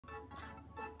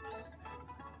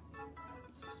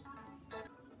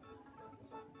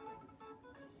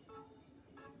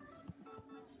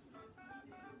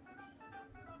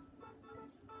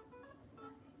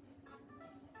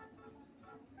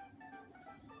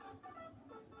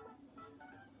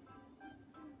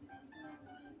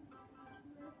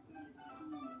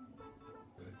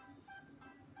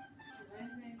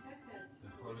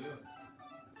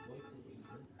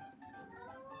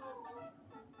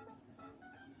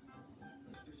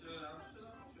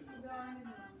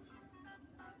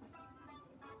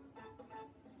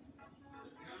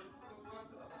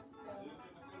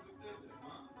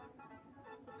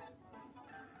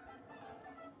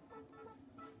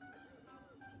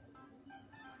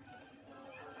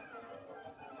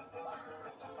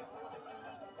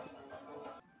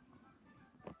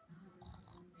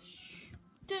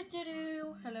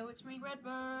it's me,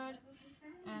 Redbird,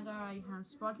 and I am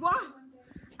SpongeBob.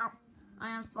 Ow, I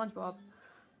am SpongeBob.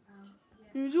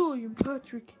 And I am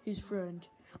Patrick, his friend.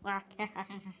 Oh,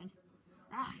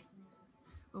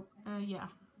 yeah.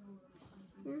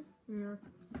 Here.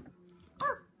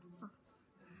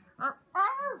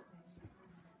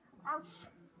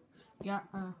 Yeah,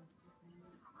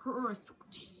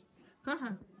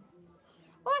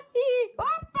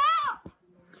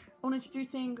 on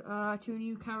introducing two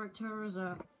new characters.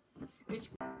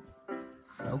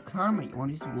 So Kermit, you want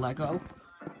to use some Lego?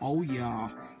 Oh yeah.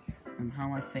 And how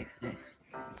do I fix this?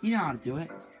 You know how to do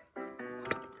it.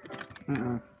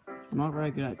 I'm not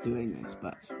very good at doing this,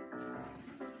 but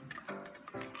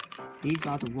these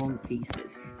are the wrong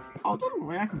pieces. Oh, don't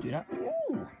worry, I can do that.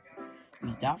 Ooh.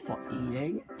 Use that for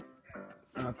eating.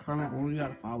 Kermit, what do we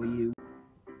gotta follow you?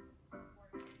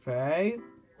 Faye,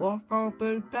 what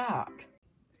happened that?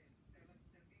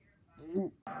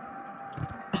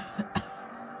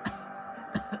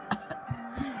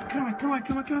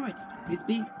 Kermit! It's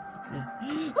me. Yeah.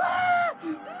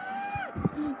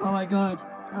 Oh my god.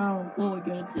 Oh, what are we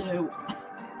gonna do?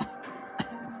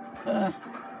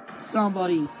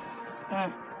 Somebody.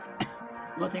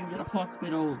 We'll take him to the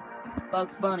hospital.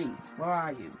 Bugs Bunny, where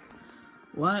are you?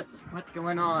 What's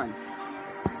going on?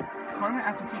 Kermit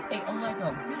actually ate a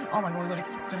Lego. Oh my god, we gotta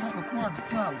get to the hospital. Come on, let's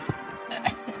go.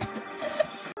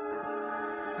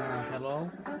 Hello?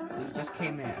 We just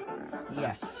came here.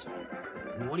 Yes.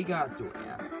 What are you guys doing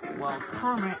here? Well,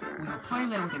 Kermit, we were playing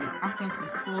Lego with him and accidentally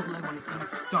swallowed Lego and it's in his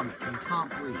stomach and he can't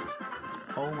breathe.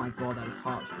 Oh my god, that is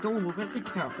harsh. Don't worry, we're gonna take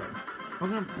care of him. We're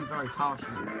gonna be very harsh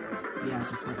on him. Yeah,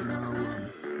 just let you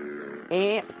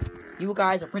know. You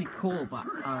guys are pretty cool, but,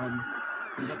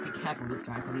 you just be careful with this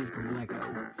guy because he's got Lego.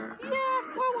 Yeah,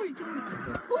 what were you doing to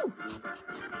him? Ooh.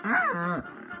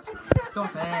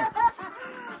 Stop it.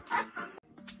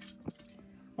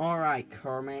 Alright,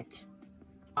 Kermit.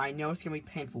 I know it's gonna be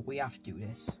painful. We have to do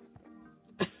this.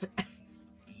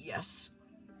 Yes.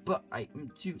 But I'm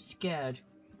too scared.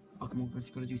 Oh, come on. We're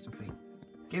just gonna do something.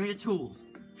 Give me the tools.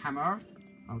 Hammer.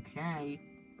 Okay.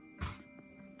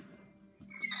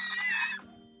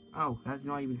 Oh, that's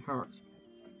not even hurt.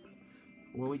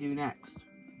 What do we do next?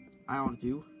 I don't know what to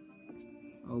do.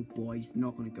 Oh boy, it's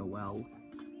not gonna go well.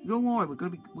 Don't worry, we're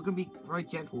gonna be very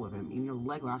gentle with him, even though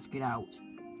Lego has to get out.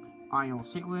 I know a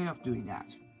secret way of doing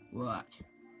that. What?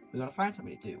 We gotta find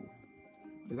something to do.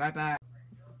 Be right back.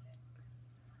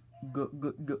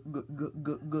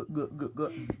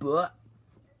 But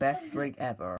best drink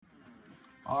ever.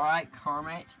 Alright,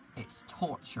 Kermit, it's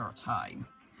torture time.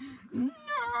 No!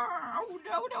 I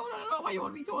don't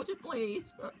want to be tortured,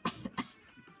 please.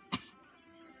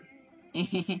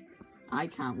 I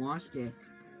can't watch this.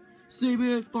 Save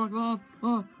it, SpongeBob.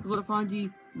 Oh, I gotta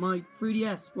find my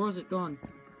 3DS. Where is it gone?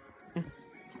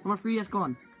 My 3DS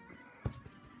gone.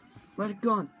 Where's it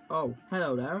gone? Oh,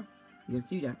 hello there. You can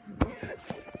see that.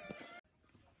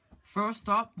 First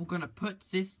up, we're gonna put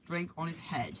this drink on his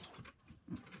head.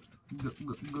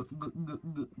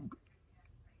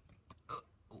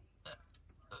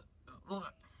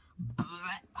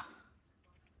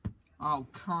 Oh,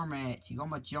 Kermit, you got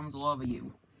my germs all over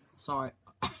you. Sorry.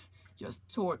 Just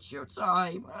torture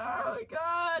time. Oh my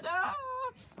god. Ah.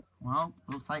 Well,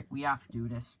 looks like we have to do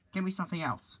this. Give me something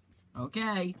else.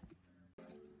 Okay.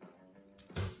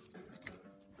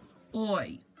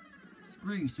 Oi.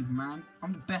 Screw you, Superman.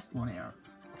 I'm the best one here.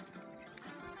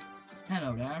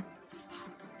 Hello there.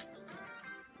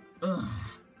 Ugh.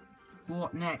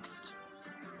 What next?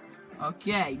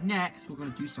 Okay, next we're gonna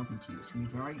do something to you. It's gonna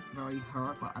be very, very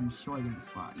hurt, but I'm sure you're gonna be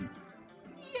fine.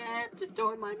 Yeah, just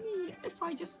don't mind me. If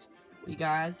I just... You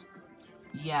guys?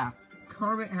 Yeah.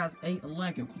 Kermit has ate a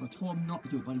Lego because I told him not to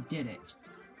do it, but he did it.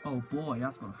 Oh boy,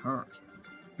 that's gonna hurt.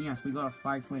 Yes, we gotta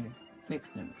find a way to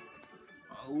fix him.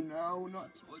 Oh no,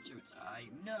 not torture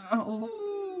time.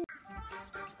 No!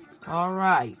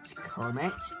 Alright,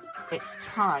 Kermit. It's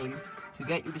time to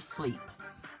get you to sleep.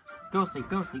 Go sleep,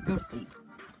 go sleep, go sleep.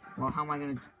 Well, how am I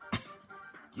gonna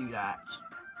do that?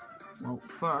 Well,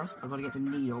 first, I've gotta get the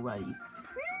needle ready.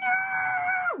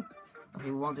 No!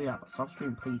 Okay, we won't do that, but stop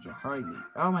screaming, please. You're hurting me.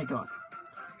 Oh my god.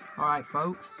 Alright,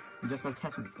 folks. We just gotta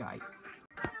test with this guy.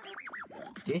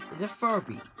 This is a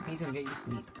Furby. He's gonna get you to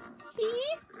sleep.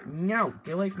 No!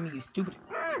 Get away from me, you stupid...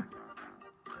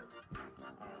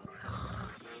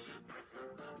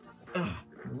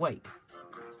 Wait.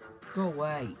 Go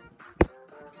away.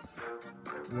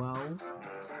 Well...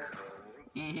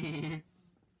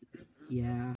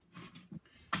 Yeah.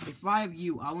 If I have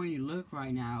you, I want you to look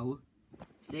right now.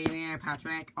 See me here,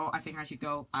 Patrick. Oh, I think I should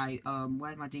go.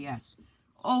 Where's my DS?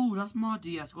 Oh, that's my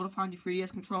DS. Gotta find the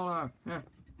 3DS controller. Here.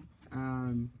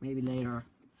 Maybe later.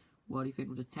 What do you think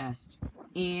of this test?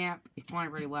 Yep, it's going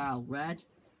really well. Red?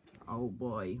 Oh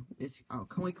boy.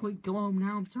 Can we go home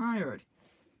now? I'm tired.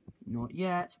 Not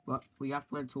yet, but we have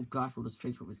to wait until Garfield is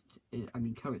finished with his,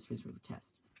 Kermit's finished with the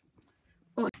test.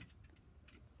 Oh,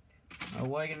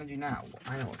 what are you gonna do now?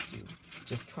 I know what to do.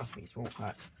 Just trust me, it won't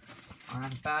hurt. I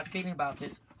have a bad feeling about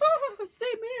this. Oh, same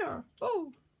here.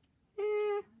 Oh,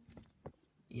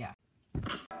 yeah.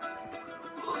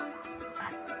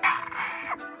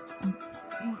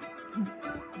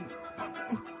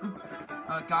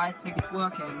 Guys, I think it's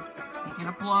working. He's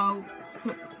gonna blow.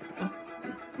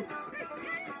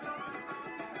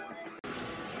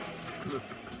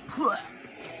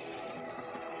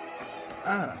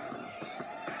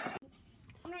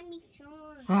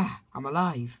 I'm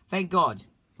alive. Thank God.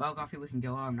 Well, Garfield, we can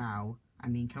go home now.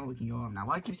 Kermit, we can go home now.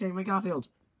 Why do you keep saying my Garfield?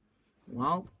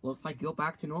 Well, looks like you're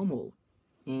back to normal.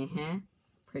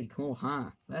 Pretty cool,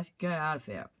 huh? Let's get out of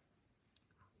here.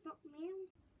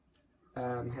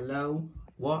 Hello?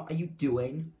 What are you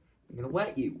doing? I'm gonna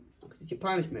wet you. Because it's your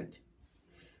punishment.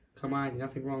 Come on, there's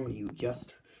nothing wrong with you.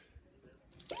 Just